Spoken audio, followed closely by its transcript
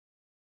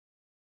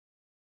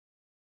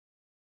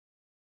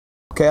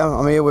Okay,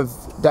 I'm here with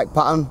Dec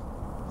Patton,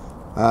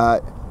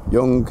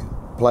 young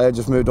player,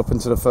 just moved up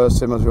into the first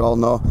team, as we all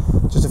know.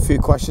 Just a few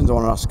questions I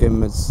want to ask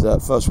him. It's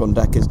first one,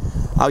 Dec, is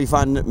how you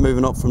find it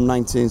moving up from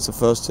 19s to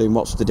first team?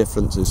 What's the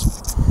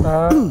differences?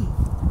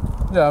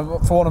 Yeah,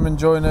 for one, I'm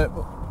enjoying it,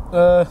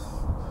 but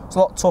it's a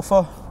lot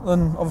tougher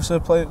than obviously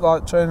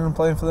training and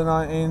playing for the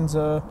 19s.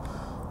 A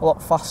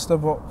lot faster,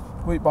 but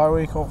week by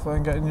week, hopefully,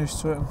 I'm getting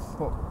used to it.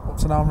 But up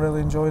to now, I've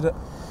really enjoyed it.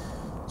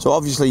 So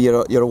obviously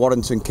you're a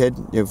Warrington kid.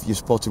 You've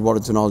supported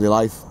Warrington all your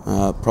life.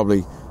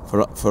 Probably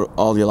for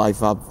all your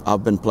life,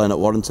 I've been playing at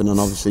Warrington, and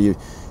obviously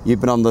you've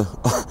been on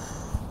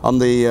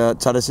the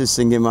terraces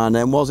singing my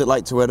name. What was it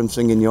like to hear them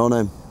singing your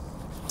name?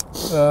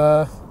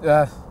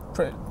 Yeah,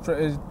 pretty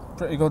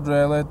good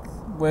really.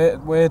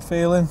 Weird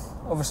feeling,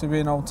 obviously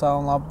being an old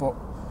town lad, but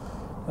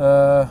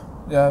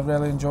yeah, I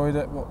really enjoyed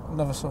it, but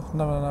never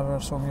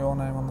sung your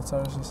name on the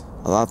terraces.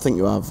 I think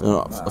you have.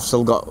 I've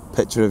still got a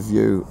picture of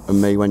you and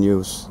me when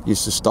you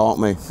used to stalk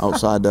me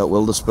outside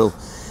Wilderspill.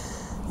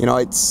 You know,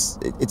 it's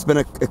been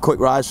a quick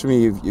rise for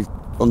me. You've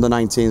under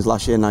 19s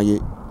last year. Now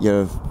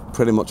you're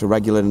pretty much a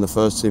regular in the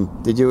first team.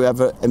 Did you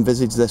ever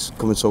envisage this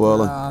coming so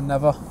early? Nah,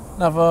 never.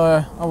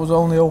 I was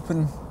only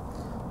hoping,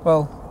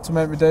 well, to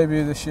make my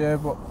debut this year,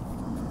 but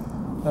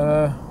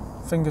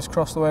fingers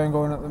crossed the way I'm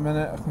going at the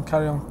minute, I can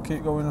carry on,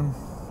 keep going and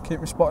keep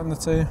my spot in the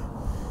team.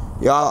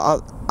 Yeah,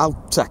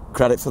 I'll take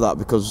credit for that,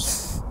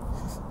 because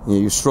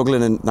you're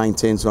struggling in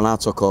 19s when I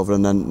took over,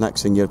 and then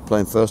next thing you're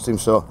playing first team.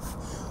 So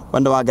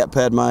when do I get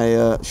paid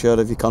my share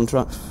of your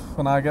contract?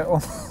 When I get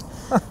one.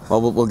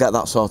 Well, we'll get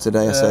that sorted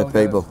ASAP.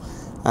 People.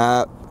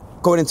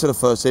 Going into the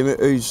first team,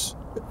 who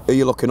are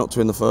you looking up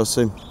to in the first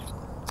team?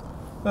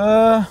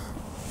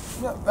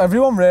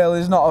 Everyone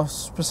really, is not a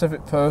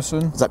specific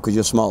person. Is that because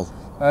you're small?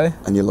 Eh?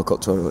 And you look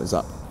up to everyone, is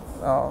that?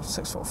 Oh,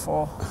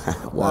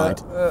 6'4".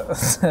 Wide.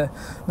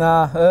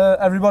 Nah,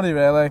 everybody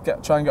really.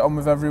 Try and get on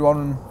with everyone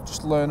and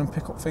just learn and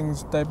pick up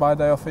things day by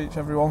day off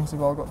everyone, because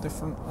they've all got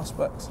different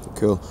aspects.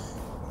 Cool.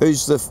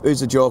 Who's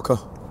the joker?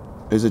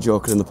 Who's the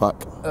joker in the pack?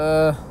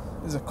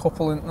 There's a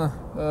couple, isn't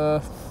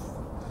there?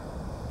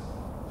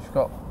 You've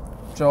got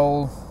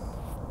Joel,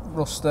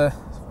 Rusty,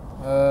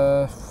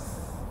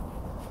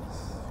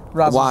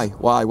 Raz. Why?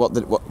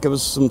 What? Give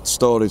us some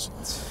stories,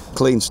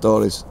 clean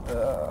stories.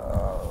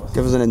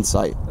 Give us an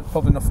insight. There's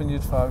probably nothing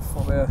you'd find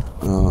for there.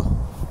 Oh,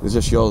 it's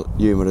just your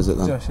humour, is it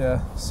then? Just,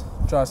 yeah, it's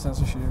a dry sense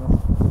of humour.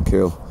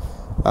 Cool.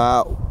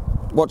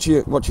 What's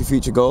your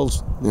future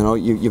goals? You know,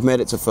 you've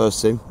made it to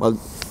first team. Well,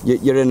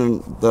 you're in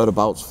and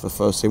thereabouts for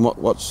first team.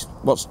 What's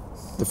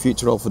the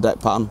future role for Dec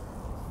Patton?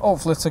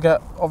 Hopefully to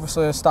get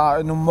obviously a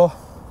starting number.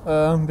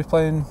 Be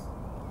playing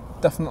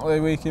definitely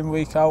week in,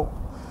 week out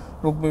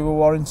rugby with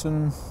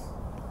Warrington,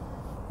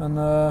 and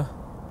have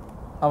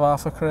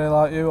half a career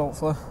like you,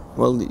 hopefully.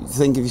 Well, you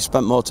think if you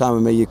spent more time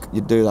with me,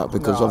 you'd do that,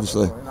 because no,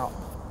 obviously not.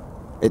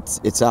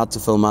 it's hard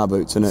to fill my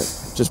boots, isn't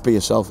it? Just be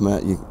yourself,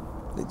 mate.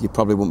 You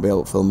probably wouldn't be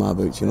able to fill my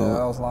boots, you know.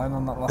 Yeah, I was lying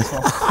on that last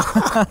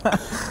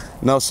one.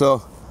 No,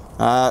 so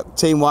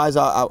team-wise,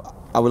 are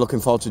we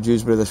looking forward to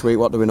Dewsbury this week?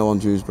 What do we know on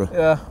Dewsbury?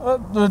 Yeah,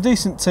 they're a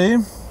decent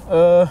team.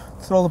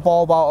 Throw the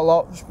ball about a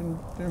lot. Just been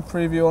doing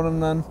preview on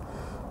them.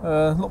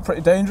 Then look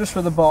pretty dangerous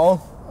with the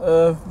ball.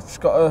 We've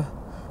just got to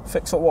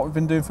fix up what we've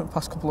been doing for the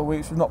past couple of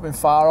weeks. We've not been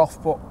far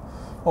off, but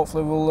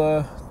hopefully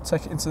we'll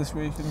take it into this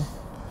week and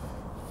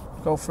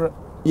go for it.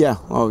 Yeah,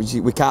 well,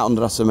 we can't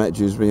underestimate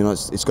Dewsbury. You know,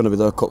 it's going to be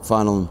their cup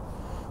final, and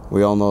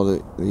we all know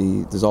that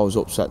there's always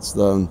upsets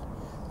there. And,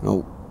 you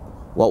know,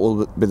 what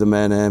will be the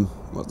main aim?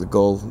 What's the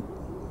goal?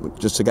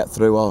 Just to get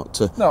through, or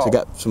to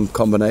get some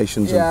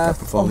combinations and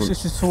performance?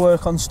 Obviously just to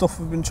work on stuff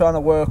we've been trying to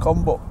work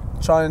on, but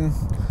trying,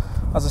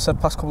 as I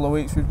said, past couple of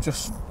weeks we've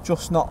just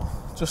not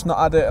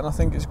had it, and I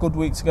think it's a good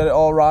week to get it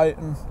all right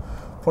and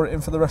put it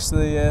in for the rest of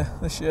the year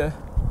this year.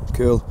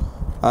 Cool.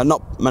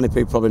 Not many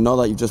people probably know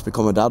that you've just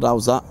become a dad.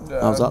 How's that?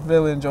 Yeah, How's that?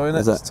 Really enjoying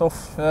it. It's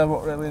tough, yeah,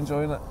 but really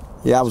enjoying it.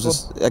 Yeah, I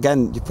was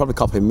again, you're probably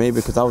copying me,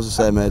 because I was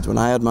the same age when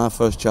I had my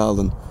first child,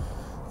 and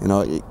you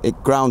know,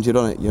 it grounds you,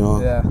 doesn't it? You know,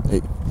 yeah.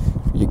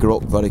 You grow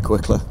up very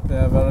quickly.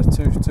 Yeah, very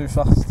too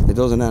fast. It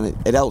doesn't, and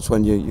it helps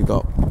when you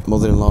got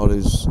mother-in-law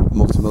who's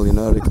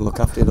multi-millionaire who can look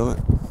after you, doesn't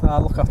it? I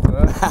look after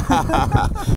her.